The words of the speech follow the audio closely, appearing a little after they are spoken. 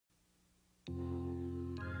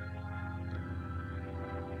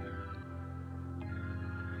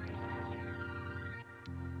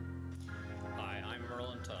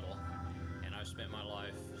spent my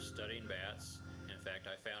life studying bats. In fact,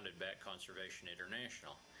 I founded Bat Conservation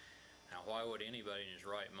International. Now, why would anybody in his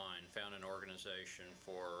right mind found an organization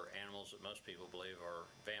for animals that most people believe are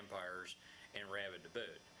vampires and rabid to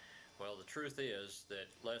boot? Well, the truth is that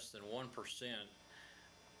less than 1%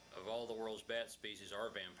 of all the world's bat species are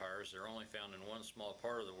vampires. They're only found in one small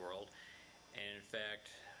part of the world, and in fact,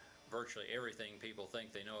 virtually everything people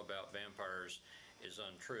think they know about vampires is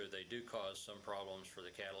untrue. They do cause some problems for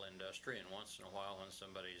the cattle industry, and once in a while when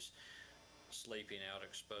somebody's sleeping out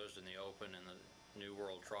exposed in the open in the New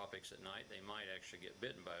World tropics at night, they might actually get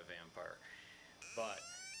bitten by a vampire. But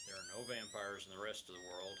there are no vampires in the rest of the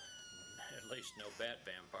world, at least no bat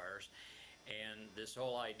vampires. And this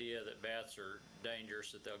whole idea that bats are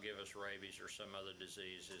dangerous, that they'll give us rabies or some other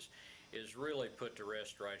disease is really put to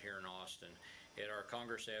rest right here in Austin. At our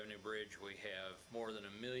Congress Avenue Bridge, we have more than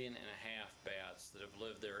 1.5 million bats that have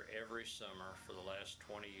lived there every summer for the last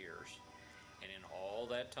 20 years. And in all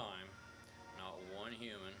that time, not one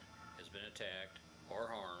human has been attacked or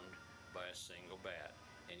harmed by a single bat.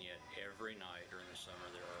 And yet every night during the summer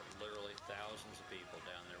there are literally thousands of people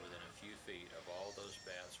down there within a few feet of all those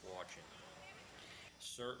bats watching them.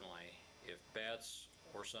 Certainly, if bats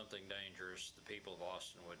were something dangerous, the people of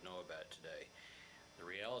Austin would know about today. The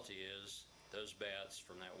reality is those bats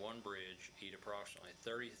from that one bridge eat approximately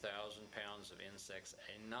 30,000 pounds of insects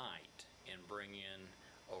a night and bring in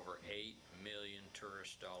over $8 million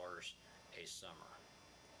tourist dollars a summer,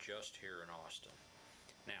 just here in Austin.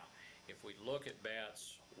 Now, if we look at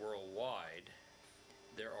bats worldwide,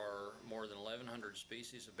 there are more than 1,100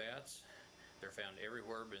 species of bats. They're found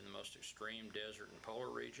everywhere but in the most extreme desert and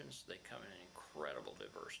polar regions. They come in incredible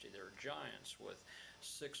diversity. There are giants with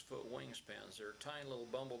 6-foot wingspans. There are tiny little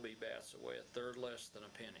bumblebee bats that weigh a third less than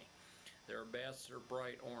a penny. There are bats that are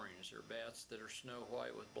bright orange. There are bats that are snow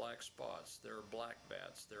white with black spots. There are black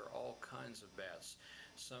bats. There are all kinds of bats.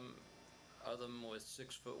 Some of them with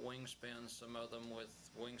 6-foot wingspans, some of them with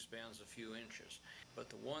wingspans a few inches. But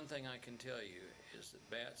the one thing I can tell you is that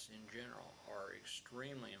bats in general are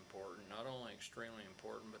extremely important. Not only extremely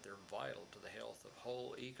important, but they're vital to the health of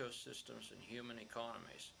whole ecosystems and human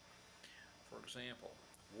economies. For example,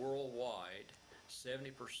 worldwide, 70%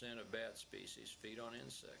 of bat species feed on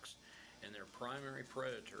insects, and they're primary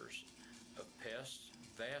predators of pests,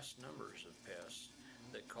 vast numbers of pests,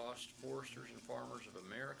 that cost foresters and farmers of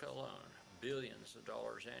America alone billions of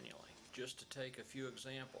dollars annually. Just to take a few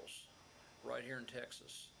examples, right here in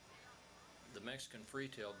Texas, the Mexican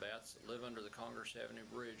free-tailed bats that live under the Congress Avenue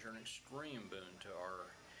Bridge are an extreme boon to our,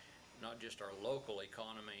 not just our local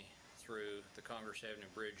economy through the Congress Avenue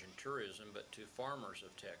Bridge and tourism, but to farmers of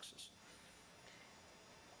Texas.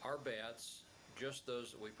 Our bats, just those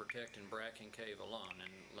that we protect in Bracken Cave alone, and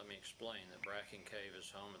let me explain that Bracken Cave is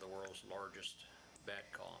home of the world's largest bat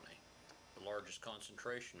colony, the largest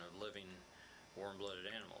concentration of living warm-blooded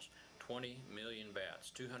animals. 20 million bats,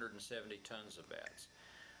 270 tons of bats.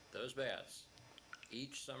 Those bats,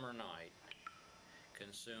 each summer night,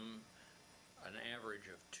 consume an average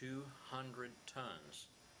of 200 tons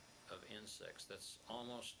of insects. That's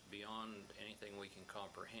almost beyond anything we can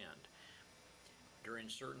comprehend. During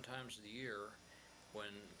certain times of the year,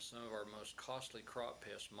 when some of our most costly crop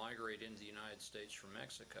pests migrate into the United States from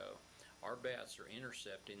Mexico, our bats are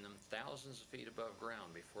intercepting them thousands of feet above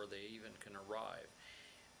ground before they even can arrive.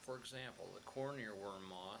 For example, the corn earworm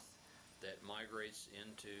moth that migrates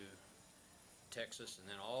into Texas and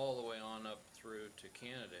then all the way on up through to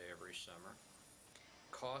Canada every summer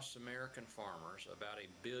costs American farmers about $1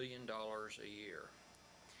 billion a year.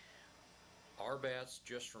 Our bats,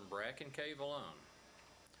 just from Bracken Cave alone,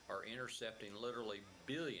 are intercepting literally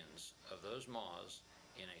billions of those moths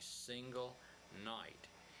in a single night.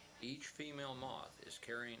 Each female moth is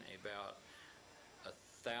carrying about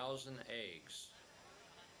 1,000 eggs.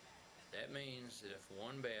 That means that if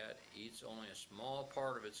one bat eats only a small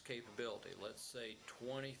part of its capability, let's say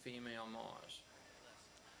 20 female moths,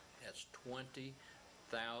 that's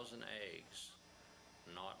 20,000 eggs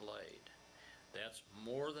not laid. That's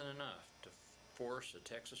more than enough to force a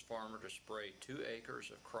Texas farmer to spray 2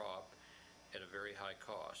 acres of crop at a very high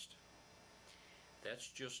cost. That's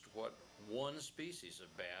just what one species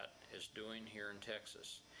of bat is doing here in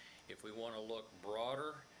Texas. If we want to look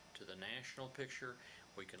broader to the national picture,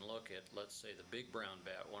 we can look at, let's say, the big brown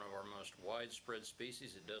bat, one of our most widespread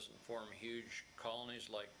species. It doesn't form huge colonies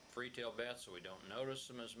like free-tailed bats, so we don't notice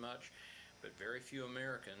them as much, but very few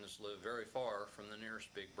Americans live very far from the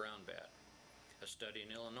nearest big brown bat. A study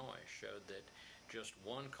in Illinois showed that just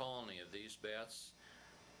one colony of these bats,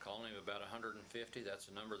 a colony of about 150, that's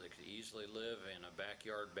a number that could easily live in a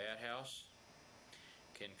backyard bat house,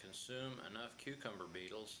 can consume enough cucumber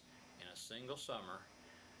beetles in a single summer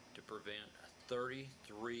to prevent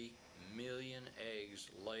 33 million eggs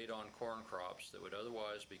laid on corn crops that would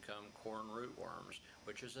otherwise become corn rootworms,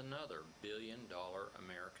 which is another billion-dollar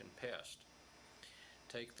American pest.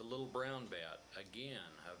 Take the little brown bat,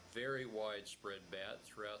 again a very widespread bat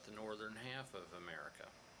throughout the northern half of America.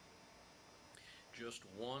 Just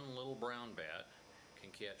one little brown bat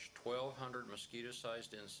can catch 1,200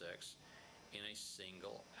 mosquito-sized insects in a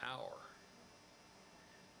single hour.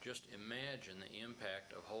 Just imagine the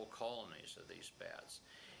impact of whole colonies of these bats.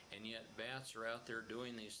 And yet bats are out there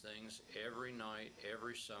doing these things every night,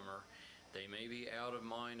 every summer. They may be out of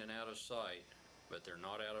mind and out of sight, but they're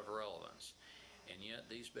not out of relevance. And yet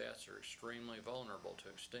these bats are extremely vulnerable to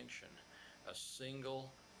extinction. A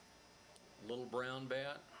single little brown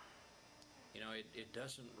bat, you know, it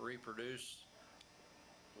doesn't reproduce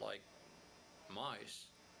like mice.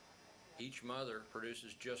 Each mother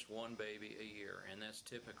produces just one baby a year, and that's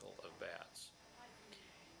typical of bats.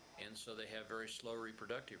 And so they have very slow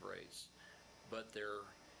reproductive rates, but their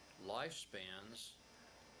lifespans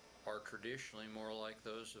are traditionally more like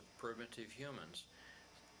those of primitive humans.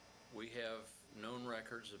 We have known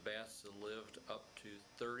records of bats that lived up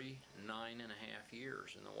to 39.5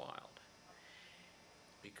 years in the wild,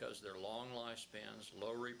 because their long lifespans,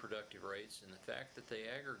 low reproductive rates, and the fact that they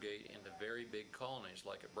aggregate into very big colonies,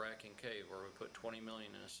 like at Bracken Cave, where we put 20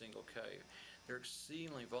 million in a single cave. They're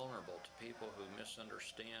exceedingly vulnerable to people who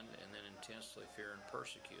misunderstand and then intensely fear and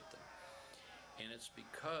persecute them. And it's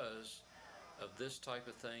because of this type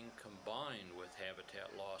of thing, combined with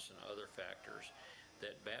habitat loss and other factors,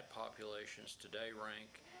 that bat populations today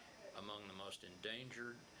rank among the most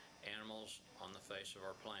endangered animals on the face of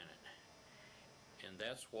our planet. And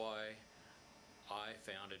that's why I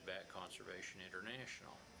founded Bat Conservation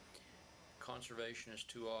International. Conservation is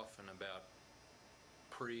too often about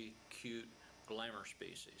pretty cute glamour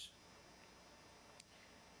species.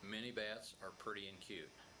 Many bats are pretty and cute.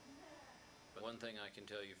 But one thing I can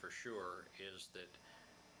tell you for sure is that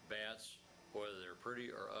bats, whether they're pretty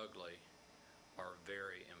or ugly, are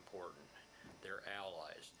very important. They're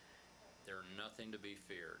allies. They're nothing to be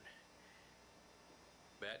feared.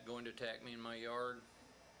 Bat going to attack me in my yard?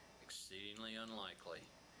 Exceedingly unlikely.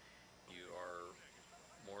 You are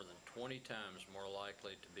more than 20 times more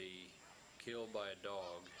likely to be killed by a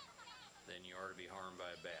dog than you are to be harmed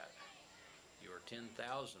by a bat. You are 10,000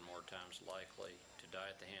 more times likely to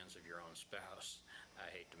die at the hands of your own spouse. I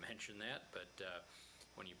hate to mention that, but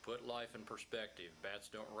when you put life in perspective,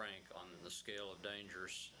 bats don't rank on the scale of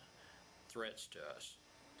dangerous threats to us.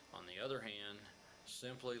 On the other hand,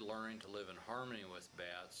 simply learning to live in harmony with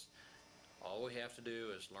bats, all we have to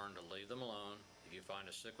do is learn to leave them alone. If you find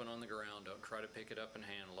a sick one on the ground, don't try to pick it up and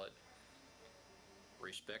handle it.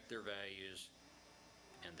 Respect their values,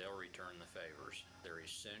 and they'll return the favors. They're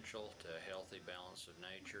essential to a healthy balance of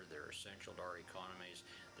nature. They're essential to our economies.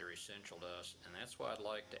 They're essential to us, and that's why I'd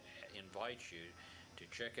like to invite you to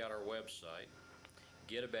check out our website,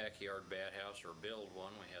 get a backyard bat house or build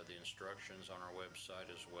one. We have the instructions on our website,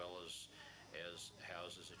 as well as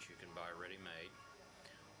houses that you can buy ready-made,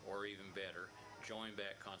 or even better, join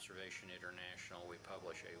Bat Conservation International. We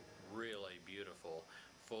publish a really beautiful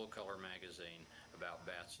full-color magazine about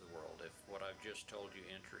bats of the world. If what I've just told you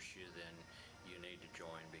interests you, then you need to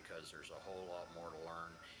join, because there's a whole lot more to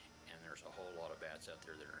learn, and there's a whole lot of bats out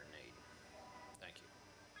there that are in need.